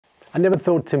I never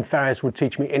thought Tim Ferriss would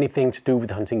teach me anything to do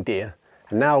with hunting deer,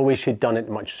 and now I wish he'd done it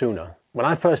much sooner. When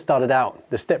I first started out,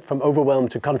 the step from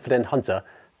overwhelmed to confident hunter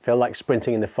felt like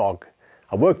sprinting in the fog.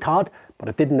 I worked hard, but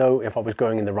I didn't know if I was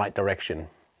going in the right direction.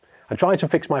 I tried to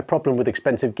fix my problem with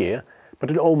expensive gear,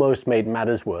 but it almost made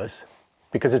matters worse,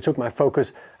 because it took my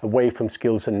focus away from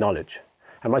skills and knowledge,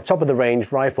 and my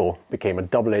top-of-the-range rifle became a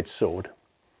double-edged sword.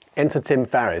 Enter Tim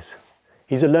Ferriss.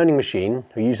 He's a learning machine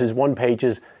who uses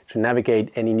one-pagers to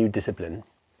navigate any new discipline.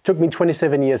 It took me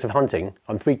 27 years of hunting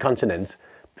on 3 continents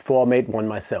before I made one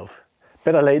myself.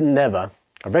 Better late than never.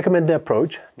 I recommend the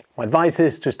approach. My advice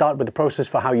is to start with the process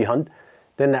for how you hunt,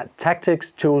 then add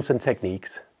tactics, tools and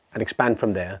techniques, and expand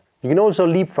from there. You can also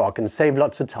leapfrog and save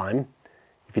lots of time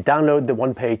if you download the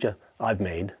one-pager I've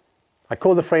made. I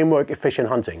call the framework Efficient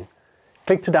Hunting.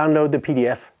 Click to download the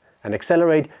PDF and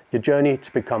accelerate your journey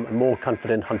to become a more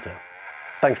confident hunter.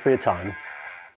 Thanks for your time.